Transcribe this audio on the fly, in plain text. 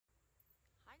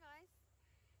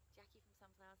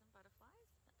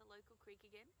local creek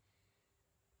again.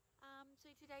 So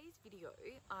today's video,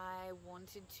 I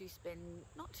wanted to spend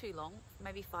not too long,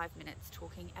 maybe 5 minutes,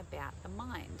 talking about the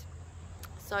mind.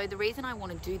 So the reason I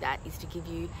want to do that is to give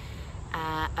you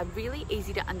a really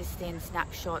easy to understand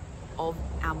snapshot of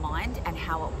our mind and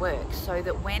how it works, so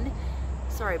that when,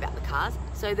 sorry about the cars,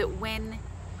 so that when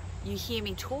you hear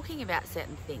me talking about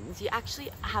certain things, you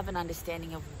actually have an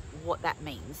understanding of what that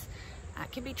means.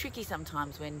 It can be tricky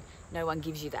sometimes when no one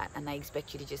gives you that and they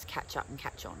expect you to just catch up and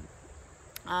catch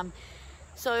on.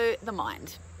 So the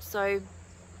mind. So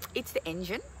it's the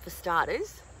engine for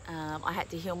starters. I had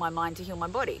to heal my mind to heal my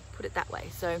body, put it that way.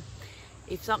 So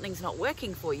if something's not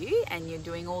working for you and you're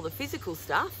doing all the physical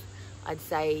stuff, I'd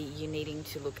say you're needing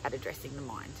to look at addressing the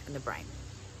mind and the brain.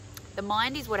 The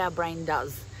mind is what our brain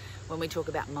does when we talk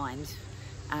about mind.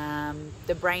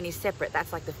 The brain is separate.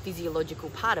 That's like the physiological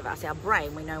part of us. Our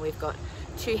brain, we know we've got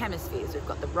two hemispheres. We've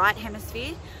got the right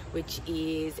hemisphere, which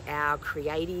is our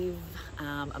creative,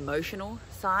 emotional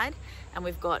side, and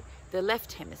we've got the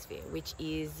left hemisphere, which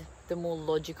is the more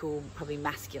logical, probably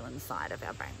masculine side of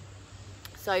our brain.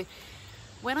 So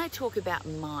when I talk about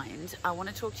mind, I want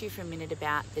to talk to you for a minute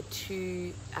about the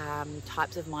two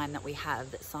types of mind that we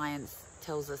have, that science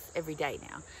tells us every day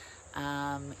now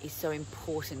is so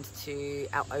important to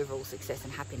our overall success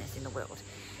and happiness in the world.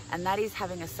 And that is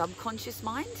having a subconscious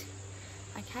mind,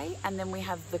 okay? And then we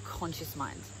have the conscious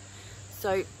mind.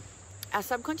 So our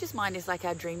subconscious mind is like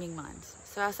our dreaming mind.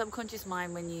 So our subconscious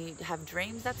mind, when you have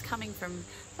dreams, that's coming from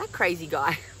that crazy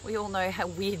guy. We all know how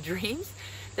weird dreams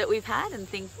that we've had and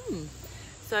think,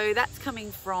 So that's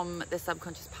coming from the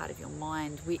subconscious part of your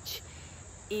mind, which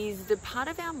is the part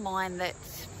of our mind that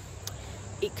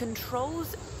it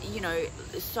controls, you know,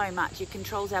 so much. It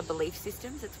controls our belief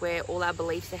systems. It's where all our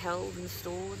beliefs are held and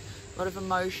stored. A lot of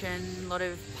emotion, a lot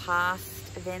of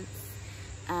past events.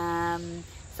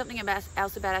 Something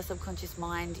else about our subconscious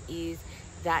mind is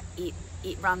that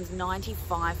it runs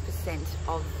 95%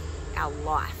 of our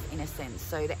life, in a sense.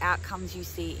 So the outcomes you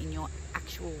see in your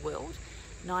actual world,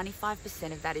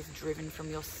 95% of that is driven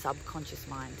from your subconscious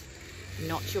mind,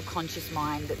 not your conscious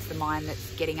mind. That's the mind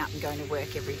that's getting up and going to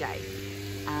work every day.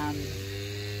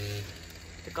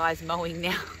 The guy's mowing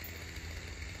now.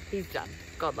 He's done.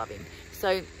 God love him.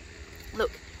 So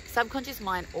look, subconscious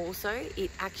mind also, it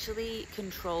actually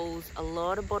controls a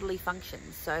lot of bodily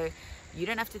functions. So you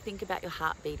don't have to think about your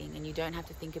heart beating, and you don't have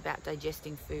to think about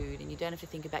digesting food, and you don't have to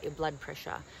think about your blood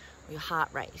pressure or your heart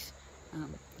rate. You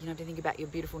don't have to think about your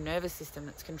beautiful nervous system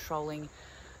that's controlling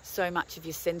so much of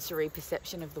your sensory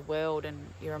perception of the world and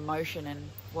your emotion and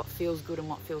what feels good and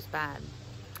what feels bad.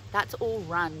 That's all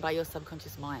run by your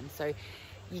subconscious mind. So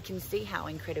you can see how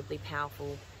incredibly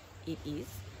powerful it is.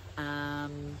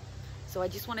 So I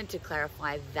just wanted to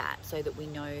clarify that, so that we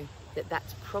know that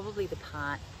that's probably the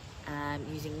part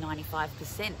using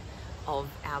 95% of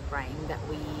our brain that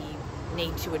we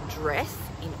need to address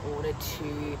in order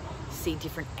to see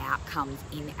different outcomes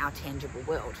in our tangible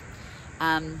world.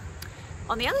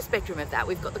 On the other spectrum of that,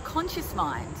 we've got the conscious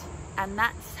mind, and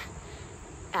that's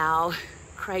our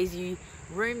crazy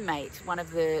roommate. One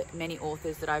of the many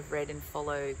authors that I've read and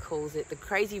follow calls it the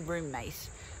crazy roommate,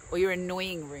 or your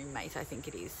annoying roommate, I think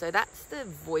it is. So that's the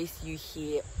voice you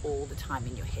hear all the time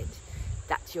in your head.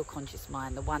 That's your conscious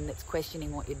mind, the one that's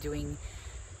questioning what you're doing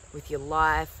with your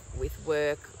life, with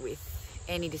work, with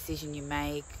any decision you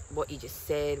make, what you just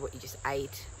said, what you just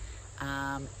ate.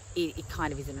 It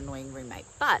kind of is an annoying roommate,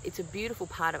 but it's a beautiful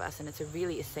part of us, and it's a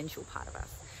really essential part of us.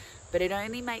 But it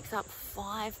only makes up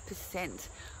 5%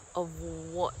 of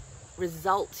what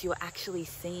results you're actually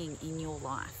seeing in your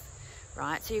life,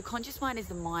 right? So your conscious mind is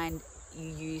the mind you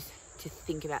use to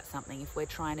think about something. If we're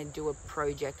trying to do a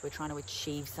project, we're trying to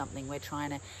achieve something, we're trying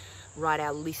to write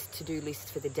our to-do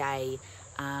list for the day,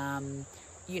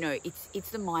 you know, it's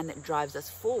the mind that drives us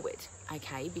forward,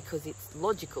 okay? Because it's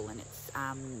logical, and it's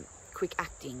quick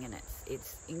acting, and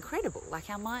it's incredible. Like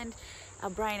our mind, our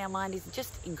brain, our mind is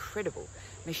just incredible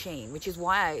machine, which is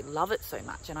why I love it so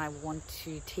much, and I want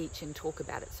to teach and talk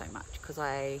about it so much, because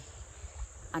I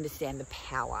understand the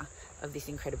power of this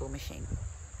incredible machine.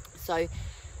 So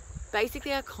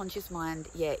basically our conscious mind,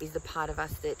 is the part of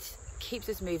us that keeps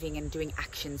us moving and doing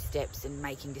action steps and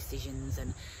making decisions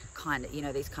and kind of, you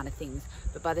know, these kind of things.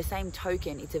 But by the same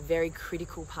token, it's a very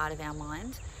critical part of our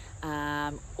mind,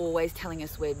 always telling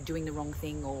us we're doing the wrong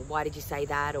thing, or why did you say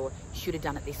that, or should have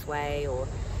done it this way,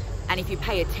 and if you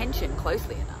pay attention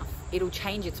closely enough, it'll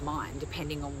change its mind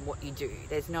depending on what you do.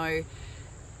 There's no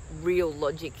real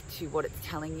logic to what it's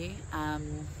telling you.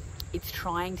 It's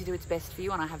trying to do its best for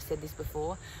you, and I have said this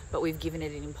before, but we've given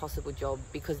it an impossible job,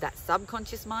 because that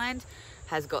subconscious mind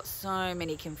has got so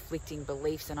many conflicting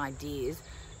beliefs and ideas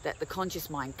that the conscious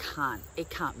mind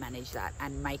can't manage that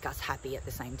and make us happy at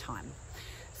the same time.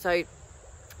 So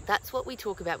that's what we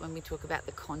talk about when we talk about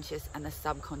the conscious and the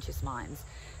subconscious minds.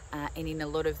 And in a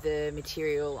lot of the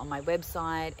material on my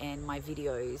website and my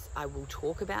videos, I will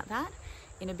talk about that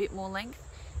in a bit more length.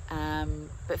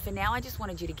 But for now, I just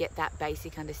wanted you to get that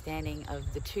basic understanding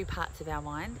of the two parts of our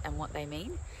mind and what they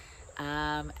mean.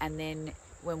 And then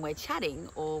when we're chatting,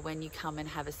 or when you come and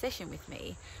have a session with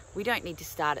me, we don't need to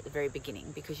start at the very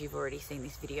beginning, because you've already seen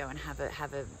this video and have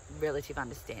a relative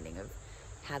understanding of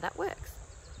how that works.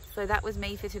 So that was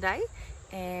me for today,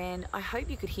 and I hope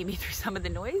you could hear me through some of the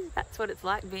noise. That's what it's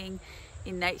like being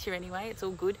in nature anyway. It's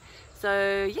all good.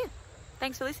 So yeah,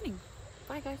 thanks for listening.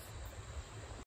 Bye guys.